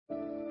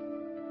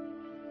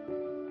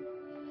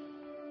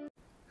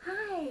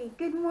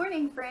Good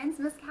morning, friends.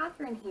 Miss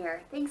Catherine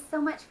here. Thanks so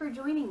much for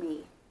joining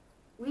me.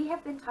 We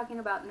have been talking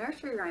about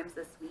nursery rhymes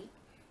this week,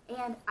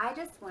 and I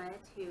just wanted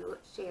to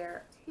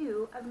share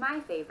two of my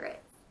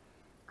favorites.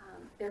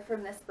 They're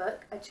from this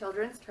book, A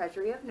Children's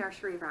Treasury of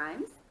Nursery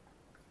Rhymes.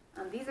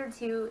 These are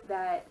two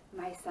that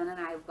my son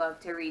and I love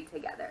to read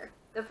together.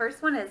 The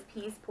first one is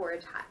Peas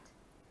Porridge Hot.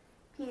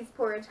 Peas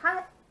porridge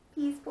hot,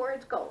 peas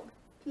porridge gold.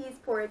 Peas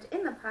porridge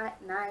in the pot,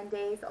 9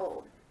 days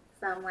old.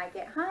 Some like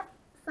it hot,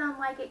 some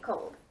like it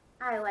cold.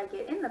 I like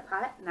it in the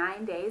pot,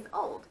 9 days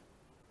old.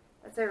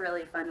 That's a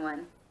really fun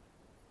one.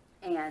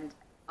 And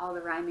all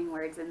the rhyming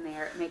words in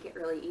there make it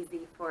really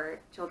easy for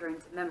children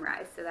to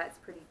memorize, so that's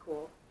pretty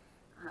cool.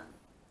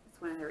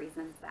 It's one of the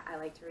reasons that I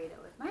like to read it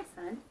with my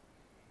son.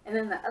 And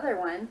then the other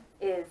one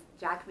is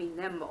Jack Be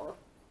Nimble.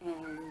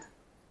 And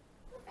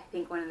I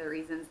think one of the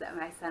reasons that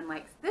my son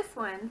likes this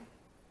one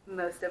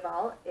most of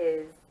all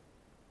is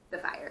the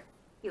fire.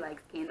 He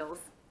likes candles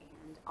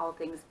and all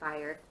things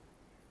fire.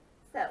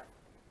 So,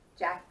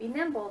 Jack be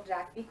nimble,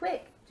 Jack be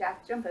quick,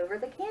 Jack jump over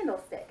the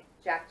candlestick.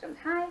 Jack jumped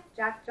high,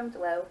 Jack jumped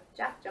low,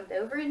 Jack jumped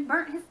over and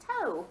burnt his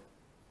toe.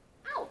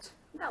 Ouch!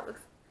 That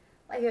looks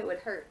like it would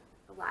hurt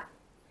a lot.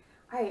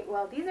 Alright,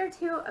 well, these are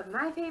two of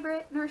my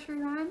favorite nursery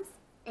rhymes,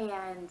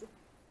 and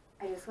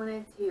I just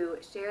wanted to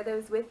share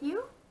those with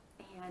you,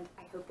 and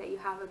I hope that you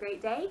have a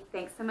great day.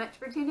 Thanks so much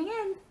for tuning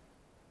in.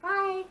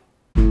 Bye!